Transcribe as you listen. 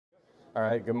All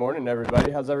right, good morning,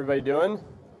 everybody. How's everybody doing?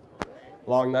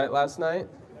 Long night last night?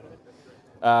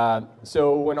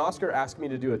 So when Oscar asked me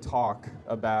to do a talk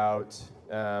about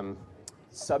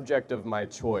subject of my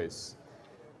choice,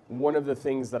 one of the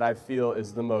things that I feel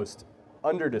is the most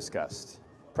under-discussed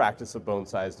practice of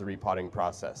bonsai is the repotting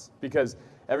process. Because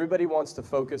everybody wants to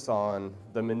focus on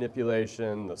the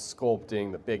manipulation, the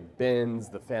sculpting, the big bends,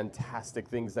 the fantastic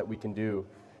things that we can do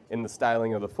in the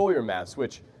styling of the foliar mass,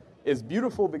 which is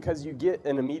beautiful because you get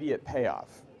an immediate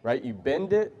payoff, right? You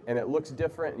bend it and it looks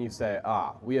different and you say,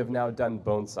 we have now done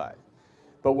bonsai.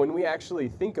 But when we actually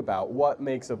think about what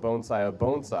makes a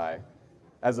bonsai,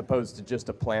 as opposed to just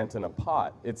a plant in a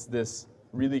pot, it's this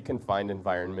really confined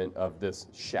environment of this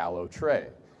shallow tray.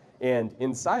 And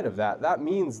inside of that, that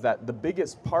means that the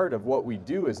biggest part of what we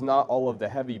do is not all of the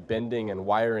heavy bending and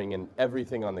wiring and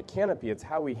everything on the canopy, it's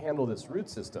how we handle this root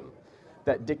system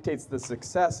that dictates the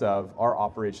success of our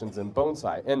operations in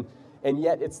bonsai. And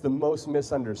yet it's the most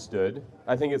misunderstood.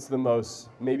 I think it's the most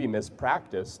maybe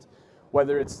mispracticed,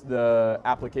 whether it's the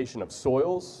application of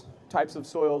soils, types of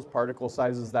soils, particle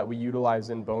sizes that we utilize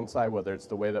in bonsai, whether it's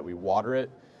the way that we water it,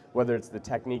 whether it's the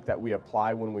technique that we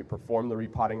apply when we perform the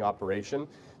repotting operation.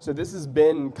 So this has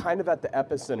been kind of at the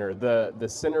epicenter, the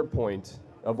center point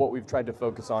of what we've tried to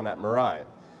focus on at Mirai,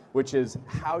 which is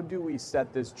how do we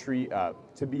set this tree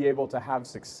up to be able to have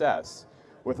success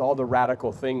with all the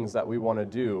radical things that we want to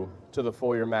do to the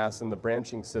foliar mass and the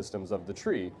branching systems of the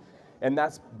tree. And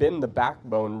that's been the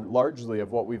backbone largely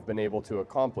of what we've been able to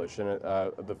accomplish. And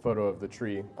the photo of the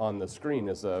tree on the screen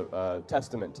is a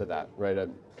testament to that, right?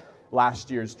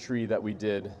 Last year's tree that we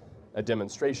did a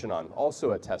demonstration on,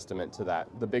 also a testament to that.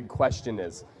 The big question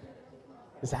is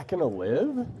that gonna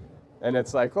live? And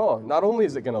it's like, oh, not only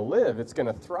is it gonna live, it's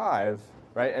gonna thrive,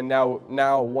 right? And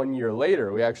now 1 year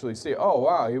later, we actually see, oh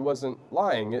wow, he wasn't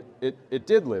lying, it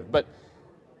did live. But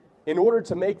in order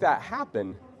to make that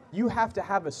happen, you have to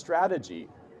have a strategy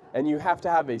and you have to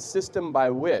have a system by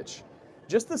which,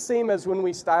 just the same as when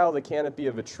we style the canopy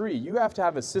of a tree, you have to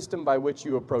have a system by which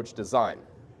you approach design,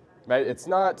 right? It's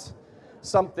not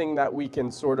something that we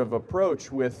can sort of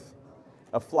approach with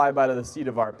a fly by the seat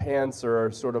of our pants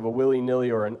or sort of a willy-nilly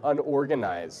or an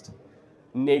unorganized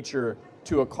nature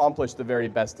to accomplish the very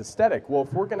best aesthetic. Well,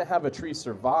 if we're going to have a tree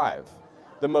survive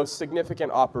the most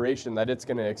significant operation that it's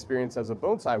going to experience as a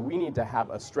bonsai, we need to have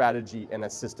a strategy and a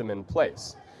system in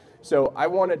place. So I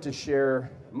wanted to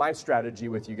share my strategy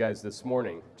with you guys this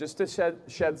morning, just to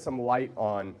shed some light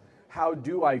on how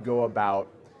do I go about,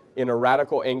 in a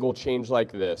radical angle change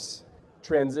like this,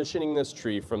 transitioning this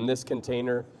tree from this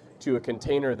container to a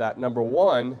container that, number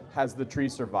one, has the tree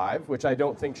survive, which I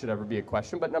don't think should ever be a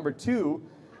question, but number two,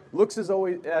 looks as though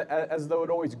it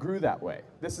always grew that way.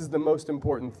 This is the most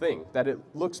important thing, that it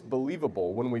looks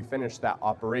believable when we finish that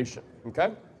operation,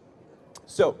 okay?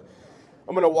 So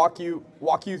I'm gonna walk you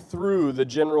through the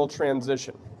general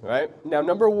transition, right? Now,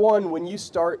 number one, when you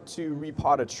start to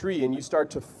repot a tree and you start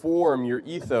to form your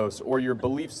ethos or your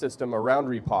belief system around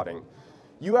repotting,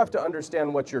 you have to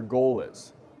understand what your goal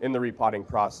is in the repotting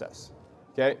process,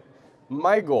 okay?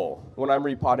 My goal when I'm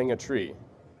repotting a tree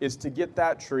is to get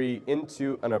that tree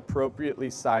into an appropriately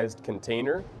sized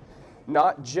container,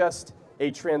 not just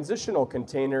a transitional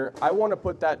container. I want to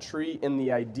put that tree in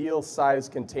the ideal size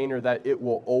container that it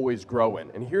will always grow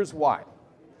in. And here's why,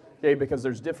 okay? Because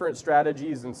there's different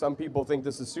strategies and some people think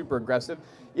this is super aggressive.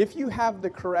 If you have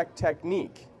the correct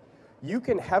technique, you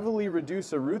can heavily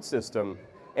reduce a root system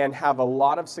and have a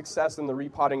lot of success in the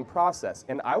repotting process.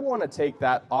 And I want to take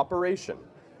that operation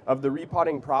of the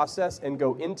repotting process and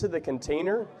go into the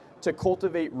container to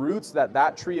cultivate roots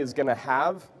that tree is going to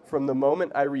have from the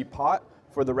moment I repot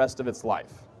for the rest of its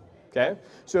life, okay?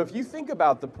 So if you think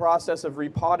about the process of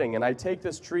repotting and I take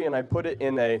this tree and I put it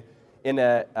in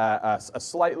a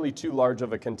slightly too large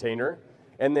of a container,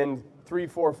 and then 3,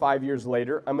 4, 5 years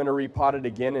later, I'm going to repot it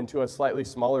again into a slightly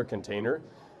smaller container,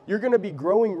 you're going to be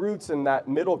growing roots in that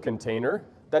middle container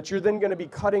that you're then going to be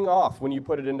cutting off when you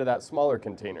put it into that smaller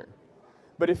container.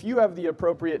 But if you have the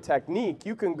appropriate technique,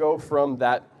 you can go from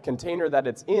that container that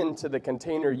it's in to the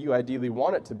container you ideally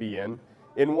want it to be in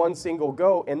one single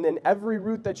go, and then every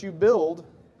root that you build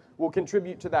will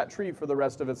contribute to that tree for the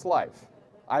rest of its life.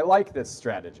 I like this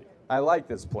strategy. I like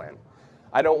this plan.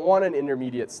 I don't want an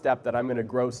intermediate step that I'm going to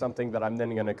grow something that I'm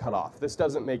then going to cut off. This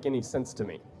doesn't make any sense to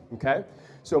me, okay?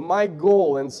 So my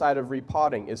goal inside of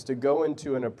repotting is to go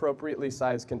into an appropriately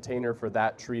sized container for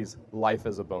that tree's life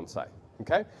as a bonsai,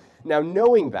 okay? Now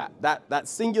knowing that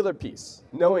singular piece,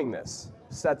 knowing this,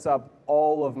 sets up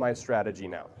all of my strategy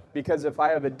now. Because if I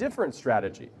have a different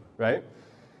strategy, right?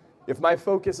 If my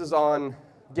focus is on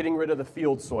getting rid of the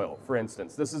field soil, for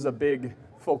instance, this is a big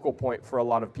focal point for a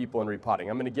lot of people in repotting.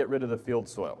 I'm going to get rid of the field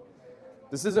soil.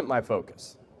 This isn't my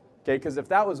focus, okay? Because if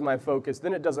that was my focus,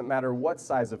 then it doesn't matter what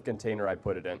size of container I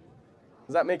put it in.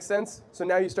 Does that make sense? So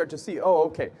now you start to see, oh,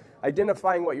 okay,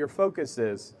 identifying what your focus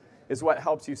is what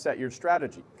helps you set your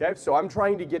strategy, okay? So I'm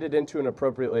trying to get it into an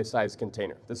appropriately sized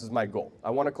container. This is my goal. I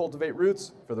want to cultivate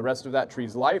roots for the rest of that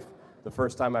tree's life the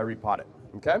first time I repot it,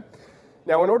 okay?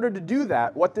 Now, in order to do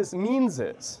that, what this means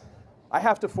is I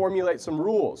have to formulate some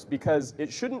rules because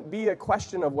it shouldn't be a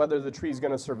question of whether the tree is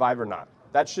going to survive or not.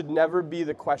 That should never be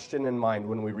the question in mind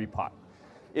when we repot.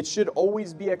 It should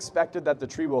always be expected that the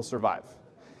tree will survive.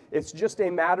 It's just a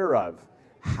matter of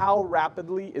how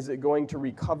rapidly is it going to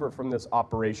recover from this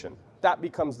operation? That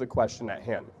becomes the question at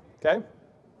hand, okay?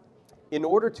 In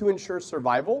order to ensure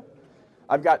survival,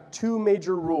 I've got two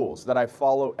major rules that I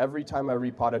follow every time I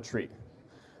repot a tree.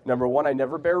 Number one, I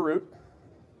never bear root.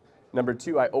 Number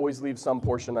two, I always leave some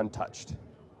portion untouched.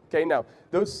 Okay, now,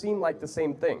 those seem like the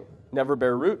same thing. Never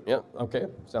bear root, yeah, okay,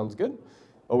 sounds good.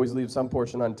 Always leave some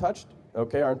portion untouched.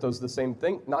 Okay, aren't those the same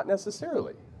thing? Not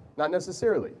necessarily, not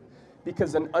necessarily.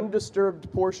 Because an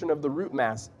undisturbed portion of the root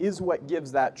mass is what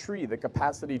gives that tree the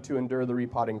capacity to endure the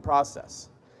repotting process.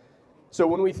 So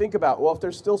when we think about, well, if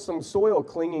there's still some soil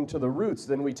clinging to the roots,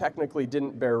 then we technically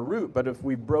didn't bear root, but if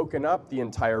we've broken up the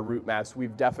entire root mass,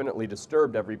 we've definitely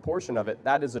disturbed every portion of it.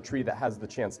 That is a tree that has the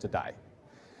chance to die.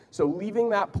 So leaving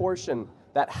that portion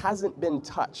that hasn't been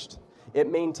touched,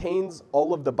 it maintains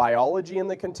all of the biology in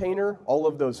the container, all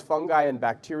of those fungi and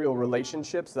bacterial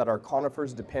relationships that our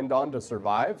conifers depend on to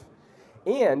survive,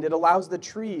 and it allows the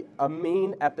tree a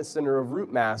main epicenter of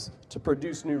root mass to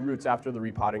produce new roots after the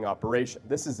repotting operation.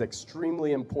 This is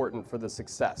extremely important for the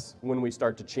success when we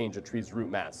start to change a tree's root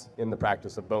mass in the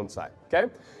practice of bonsai,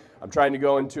 okay? I'm trying to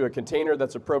go into a container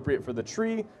that's appropriate for the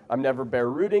tree. I'm never bare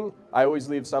rooting. I always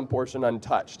leave some portion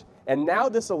untouched. And now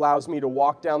this allows me to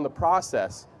walk down the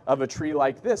process of a tree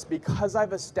like this because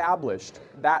I've established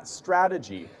that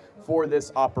strategy for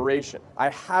this operation. I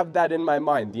have that in my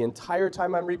mind. The entire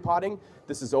time I'm repotting,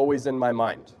 this is always in my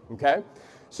mind, okay?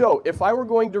 So if I were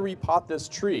going to repot this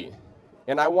tree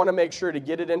and I want to make sure to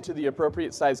get it into the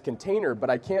appropriate size container, but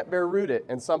I can't bare root it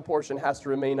and some portion has to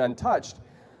remain untouched,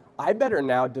 I better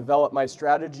now develop my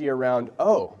strategy around,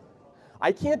 oh,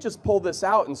 I can't just pull this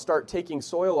out and start taking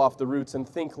soil off the roots and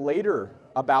think later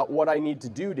about what I need to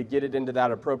do to get it into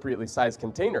that appropriately sized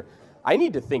container. I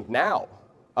need to think now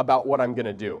about what I'm going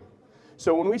to do.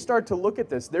 So when we start to look at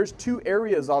this, there's two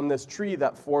areas on this tree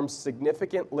that form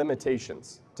significant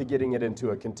limitations to getting it into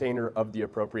a container of the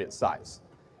appropriate size.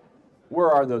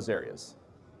 Where are those areas?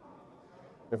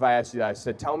 If I asked you that, I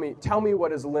said, tell me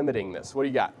what is limiting this. What do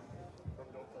you got?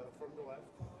 From the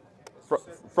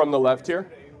left. From the left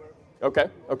here?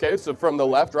 Okay, okay, so from the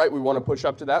left, right, we want to push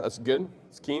up to that. That's good.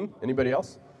 It's keen. Anybody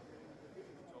else?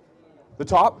 The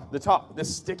top,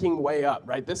 this sticking way up,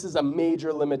 right? This is a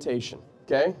major limitation,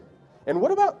 okay? And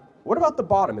what about the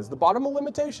bottom? Is the bottom a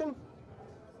limitation?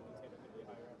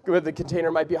 The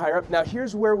container might be higher up. Now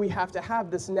here's where we have to have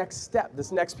this next step,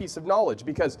 this next piece of knowledge,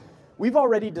 because we've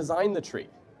already designed the tree.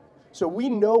 So we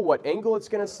know what angle it's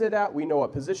going to sit at, we know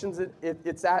what positions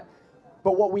it's at,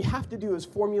 but what we have to do is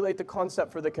formulate the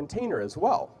concept for the container as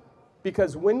well.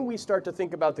 Because when we start to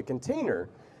think about the container,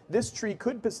 this tree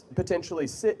could potentially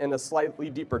sit in a slightly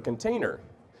deeper container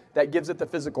that gives it the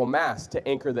physical mass to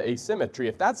anchor the asymmetry.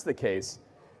 If that's the case,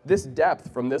 this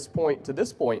depth from this point to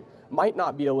this point might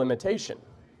not be a limitation,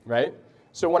 right?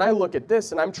 So when I look at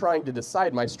this and I'm trying to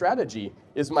decide my strategy,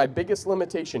 is my biggest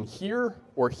limitation here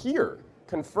or here?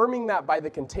 Confirming that by the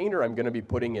container I'm going to be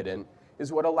putting it in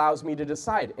is what allows me to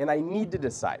decide, and I need to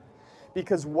decide.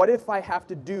 Because what if I have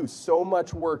to do so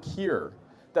much work here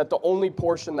that the only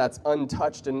portion that's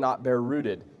untouched and not bare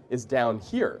rooted is down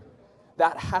here?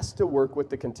 That has to work with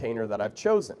the container that I've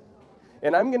chosen.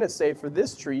 And I'm going to say for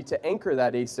this tree, to anchor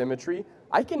that asymmetry,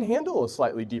 I can handle a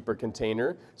slightly deeper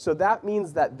container, so that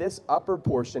means that this upper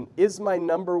portion is my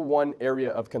number one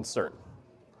area of concern.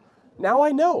 Now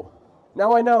I know.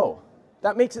 Now I know.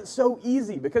 That makes it so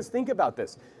easy, because think about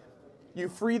this. You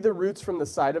free the roots from the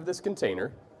side of this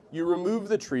container, you remove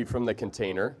the tree from the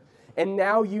container, and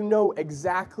now you know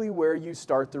exactly where you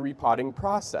start the repotting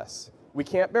process. We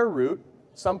can't bear root.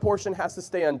 Some portion has to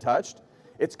stay untouched.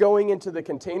 It's going into the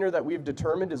container that we've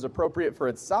determined is appropriate for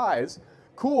its size.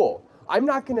 Cool. I'm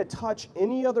not going to touch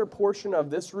any other portion of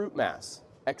this root mass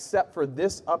except for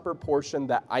this upper portion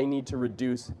that I need to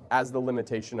reduce as the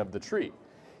limitation of the tree.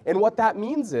 And what that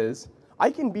means is I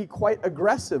can be quite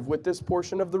aggressive with this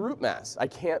portion of the root mass. I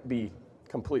can't be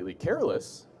completely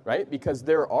careless, right? Because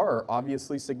there are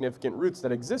obviously significant roots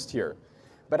that exist here.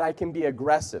 But I can be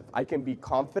aggressive. I can be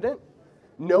confident,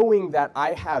 knowing that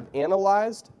I have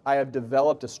analyzed, I have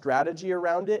developed a strategy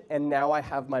around it, and now I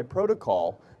have my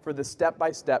protocol for the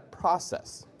step-by-step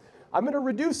process. I'm going to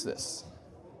reduce this.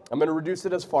 I'm going to reduce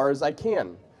it as far as I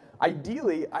can.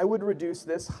 Ideally, I would reduce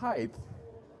this height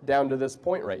down to this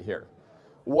point right here.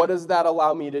 What does that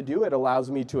allow me to do? It allows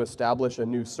me to establish a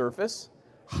new surface,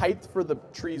 height for the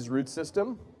tree's root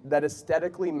system that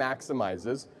aesthetically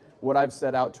maximizes what I've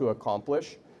set out to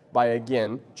accomplish by,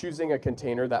 again, choosing a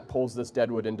container that pulls this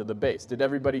deadwood into the base. Did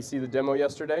everybody see the demo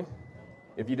yesterday?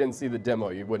 If you didn't see the demo,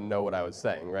 you wouldn't know what I was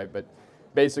saying, right? But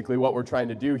basically what we're trying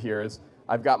to do here is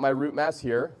I've got my root mass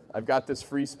here. I've got this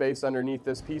free space underneath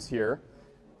this piece here.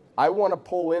 I want to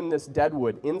pull in this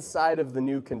deadwood inside of the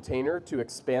new container to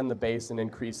expand the base and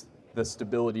increase the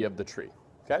stability of the tree,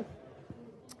 okay?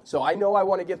 So I know I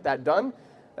want to get that done.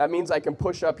 That means I can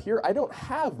push up here. I don't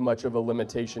have much of a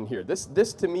limitation here.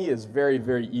 This to me is very,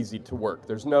 very easy to work.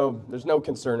 There's no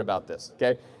concern about this,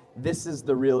 okay? This is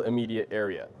the real immediate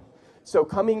area. So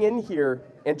coming in here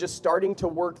and just starting to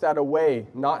work that away,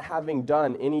 not having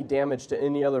done any damage to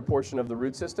any other portion of the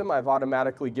root system, I've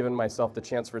automatically given myself the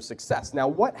chance for success. Now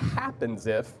what happens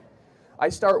if I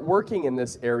start working in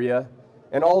this area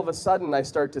and all of a sudden I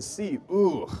start to see,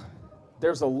 ooh,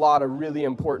 there's a lot of really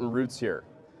important roots here.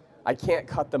 I can't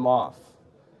cut them off.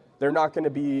 They're not going to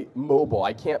be mobile.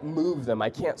 I can't move them. I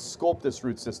can't sculpt this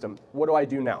root system. What do I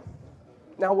do now?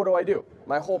 Now what do I do?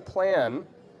 My whole plan,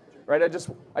 right? I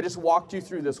just walked you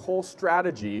through this whole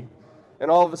strategy,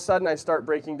 and all of a sudden I start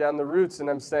breaking down the roots and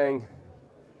I'm saying,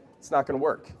 it's not going to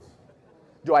work.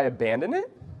 Do I abandon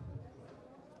it?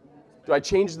 Do I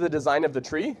change the design of the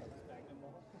tree?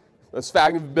 Let's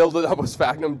sphagnum, build it up with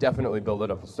sphagnum, definitely build it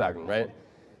up with sphagnum, right?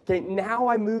 Okay, now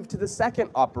I move to the second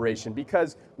operation,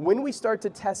 because when we start to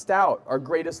test out our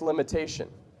greatest limitation,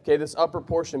 okay, this upper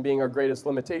portion being our greatest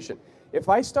limitation, if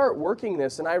I start working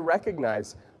this and I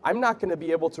recognize I'm not going to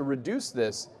be able to reduce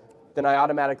this, then I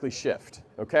automatically shift,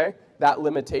 okay? That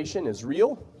limitation is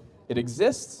real, it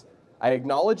exists, I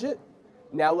acknowledge it.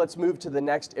 Now let's move to the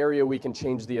next area we can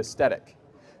change the aesthetic.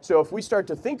 So if we start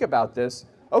to think about this,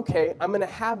 okay, I'm going to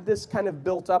have this kind of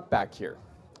built up back here.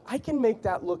 I can make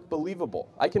that look believable.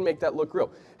 I can make that look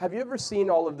real. Have you ever seen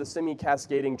all of the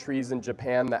semi-cascading trees in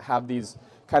Japan that have these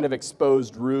kind of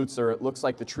exposed roots, or it looks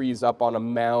like the tree's up on a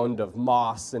mound of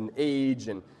moss and age?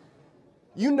 And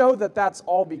you know that that's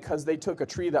all because they took a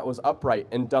tree that was upright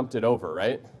and dumped it over,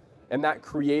 right? And that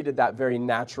created that very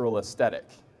natural aesthetic.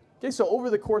 Okay, so over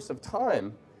the course of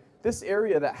time, this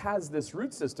area that has this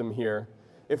root system here,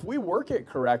 if we work it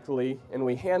correctly and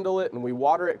we handle it and we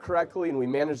water it correctly and we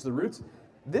manage the roots,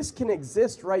 this can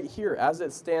exist right here as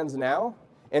it stands now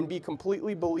and be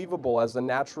completely believable as a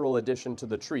natural addition to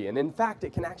the tree. And in fact,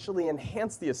 it can actually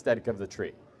enhance the aesthetic of the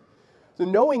tree. So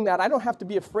knowing that, I don't have to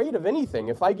be afraid of anything.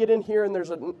 If I get in here and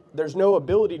there's no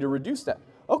ability to reduce that,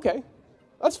 okay,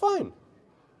 that's fine.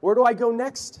 Where do I go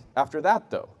next after that,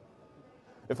 though?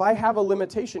 If I have a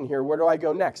limitation here, where do I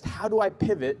go next? How do I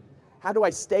pivot? How do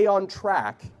I stay on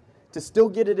track to still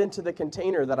get it into the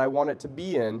container that I want it to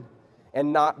be in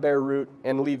and not bear root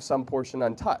and leave some portion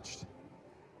untouched?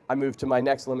 I move to my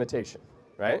next limitation,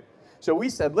 right? So we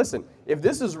said, listen, if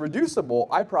this is reducible,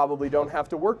 I probably don't have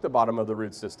to work the bottom of the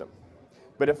root system.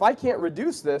 But if I can't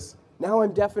reduce this, now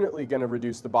I'm definitely going to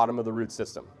reduce the bottom of the root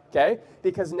system, okay?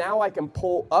 Because now I can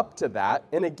pull up to that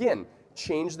and again,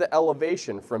 change the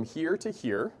elevation from here to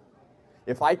here.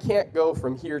 If I can't go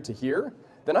from here to here,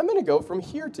 then I'm going to go from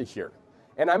here to here.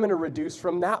 And I'm going to reduce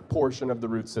from that portion of the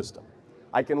root system.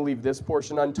 I can leave this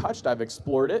portion untouched. I've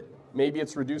explored it. Maybe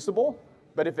it's reducible,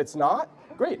 but if it's not,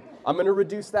 great. I'm going to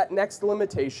reduce that next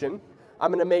limitation.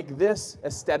 I'm going to make this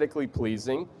aesthetically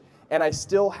pleasing, and I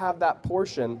still have that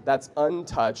portion that's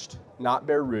untouched, not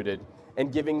bare rooted,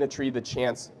 and giving the tree the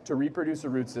chance to reproduce a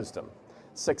root system.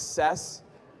 Success,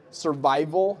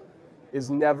 survival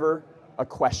is never a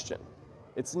question.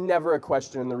 It's never a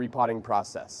question in the repotting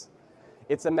process.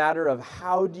 It's a matter of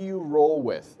how do you roll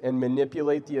with and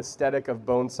manipulate the aesthetic of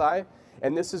bonsai.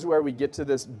 And this is where we get to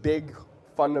this big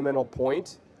fundamental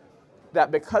point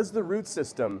that because the root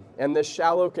system and this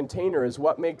shallow container is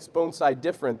what makes bonsai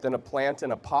different than a plant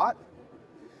in a pot,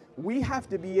 we have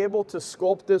to be able to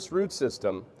sculpt this root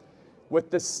system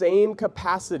with the same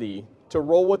capacity to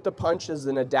roll with the punches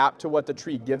and adapt to what the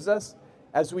tree gives us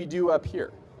as we do up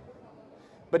here.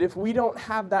 But if we don't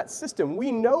have that system, we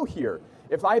know here,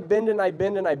 if I bend and I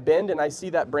bend and I bend and I see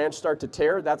that branch start to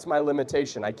tear, that's my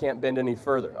limitation. I can't bend any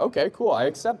further. Okay, cool, I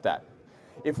accept that.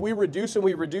 If we reduce and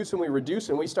we reduce and we reduce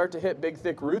and we start to hit big,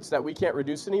 thick roots that we can't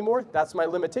reduce anymore, that's my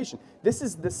limitation. This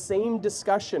is the same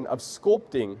discussion of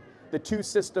sculpting the two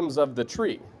systems of the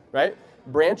tree, right?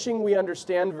 Branching we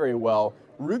understand very well.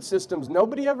 Root systems,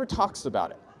 nobody ever talks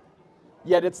about it,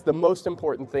 yet it's the most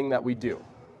important thing that we do.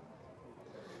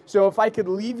 So if I could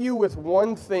leave you with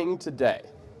one thing today,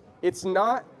 it's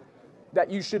not that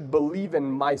you should believe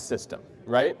in my system,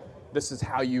 right? This is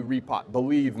how you repot,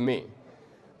 believe me.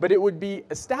 But it would be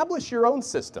establish your own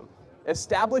system.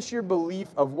 Establish your belief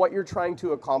of what you're trying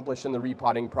to accomplish in the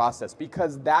repotting process,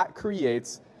 because that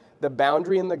creates the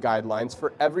boundary and the guidelines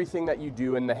for everything that you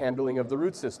do in the handling of the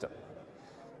root system.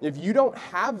 If you don't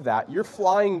have that, you're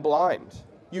flying blind.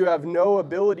 You have no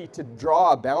ability to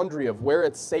draw a boundary of where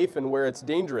it's safe and where it's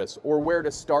dangerous, or where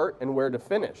to start and where to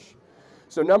finish.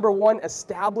 So number one,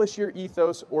 establish your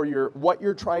ethos or what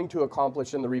you're trying to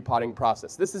accomplish in the repotting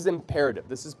process. This is imperative.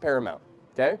 This is paramount,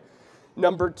 okay?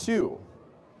 Number two,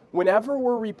 whenever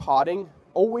we're repotting,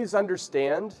 always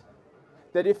understand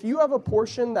that if you have a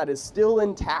portion that is still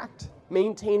intact,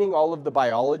 maintaining all of the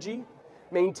biology,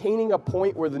 maintaining a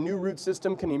point where the new root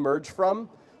system can emerge from,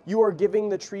 you are giving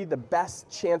the tree the best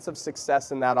chance of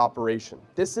success in that operation.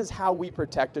 This is how we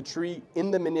protect a tree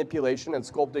in the manipulation and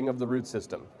sculpting of the root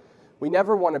system. We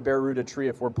never want to bare root a tree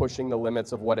if we're pushing the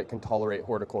limits of what it can tolerate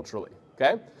horticulturally,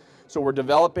 okay? So we're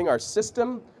developing our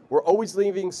system. We're always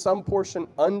leaving some portion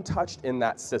untouched in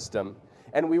that system,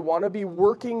 and we want to be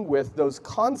working with those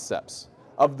concepts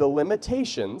of the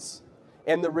limitations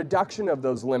and the reduction of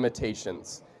those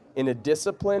limitations in a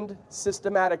disciplined,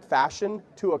 systematic fashion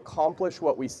to accomplish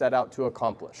what we set out to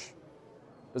accomplish.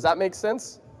 Does that make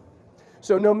sense?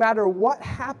 So no matter what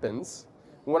happens,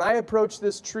 when I approach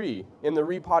this tree in the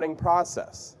repotting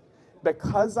process,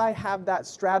 because I have that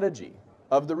strategy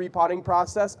of the repotting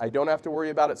process, I don't have to worry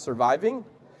about it surviving,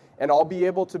 and I'll be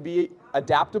able to be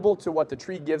adaptable to what the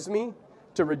tree gives me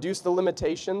to reduce the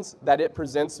limitations that it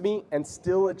presents me and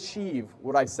still achieve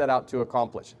what I set out to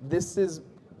accomplish. This is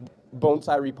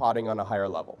bonsai repotting on a higher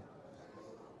level.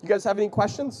 You guys have any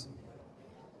questions?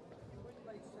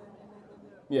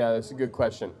 Yeah, that's a good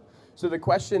question. So the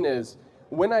question is,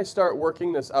 when I start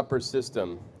working this upper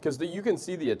system, because you can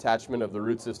see the attachment of the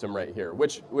root system right here,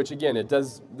 which again,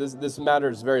 this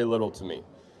matters very little to me,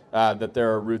 that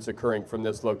there are roots occurring from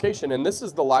this location. And this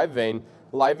is the live vein.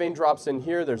 Live vein drops in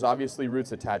here. There's obviously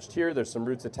roots attached here. There's some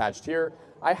roots attached here.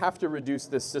 I have to reduce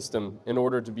this system in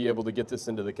order to be able to get this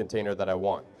into the container that I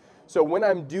want. So when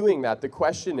I'm doing that, the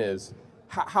question is,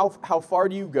 how far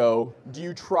do you go? Do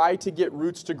you try to get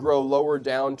roots to grow lower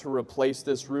down to replace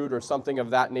this root or something of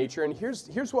that nature? And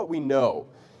here's what we know.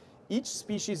 Each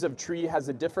species of tree has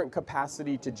a different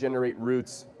capacity to generate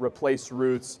roots, replace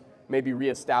roots, maybe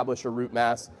reestablish a root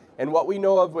mass. And what we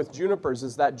know of with junipers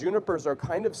is that junipers are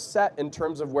kind of set in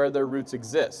terms of where their roots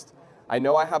exist. I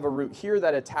know I have a root here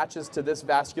that attaches to this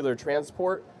vascular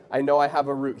transport. I know I have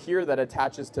a root here that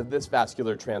attaches to this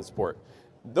vascular transport.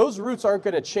 Those roots aren't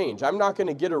going to change. I'm not going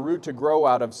to get a root to grow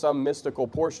out of some mystical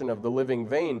portion of the living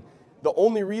vein. The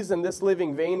only reason this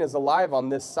living vein is alive on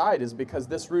this side is because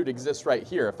this root exists right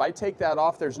here. If I take that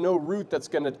off, there's no root that's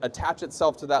going to attach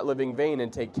itself to that living vein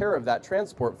and take care of that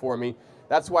transport for me.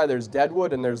 That's why there's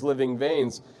deadwood and there's living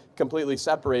veins completely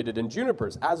separated in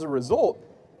junipers. As a result,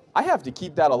 I have to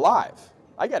keep that alive.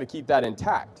 I got to keep that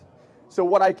intact. So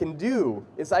what I can do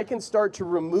is I can start to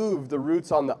remove the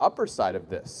roots on the upper side of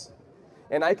this.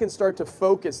 And I can start to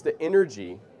focus the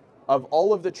energy of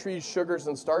all of the tree's sugars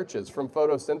and starches from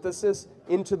photosynthesis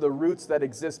into the roots that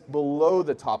exist below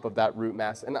the top of that root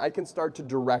mass. And I can start to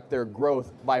direct their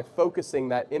growth by focusing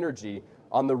that energy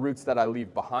on the roots that I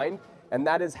leave behind. And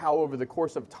that is how, over the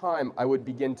course of time, I would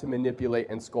begin to manipulate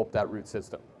and sculpt that root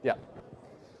system. Yeah.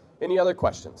 Any other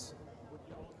questions?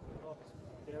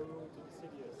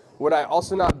 Would I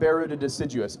also not bare root a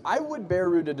deciduous? I would bare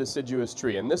root a deciduous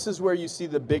tree, and this is where you see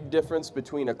the big difference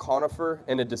between a conifer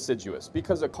and a deciduous.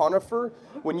 Because a conifer,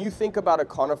 when you think about a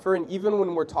conifer, and even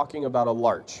when we're talking about a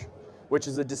larch, which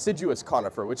is a deciduous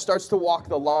conifer, which starts to walk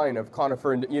the line of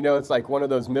conifer, and you know, it's like one of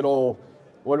those middle,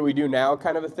 what do we do now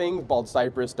kind of a thing, bald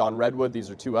cypress, Don redwood, these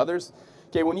are two others.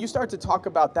 Okay, when you start to talk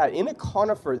about that, in a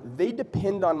conifer, they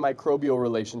depend on microbial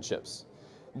relationships.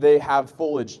 They have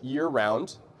foliage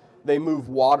year-round. They move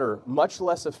water much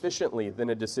less efficiently than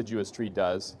a deciduous tree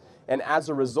does, and as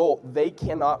a result, they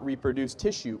cannot reproduce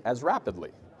tissue as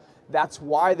rapidly. That's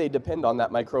why they depend on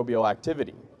that microbial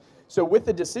activity. So with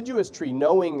a deciduous tree,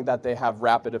 knowing that they have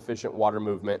rapid, efficient water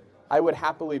movement, I would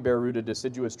happily bare root a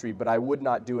deciduous tree, but I would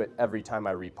not do it every time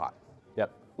I repot.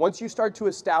 Yep. Once you start to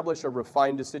establish a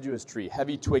refined deciduous tree,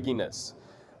 heavy twigginess,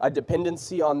 a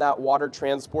dependency on that water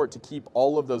transport to keep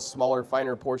all of those smaller,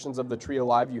 finer portions of the tree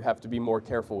alive, you have to be more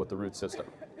careful with the root system.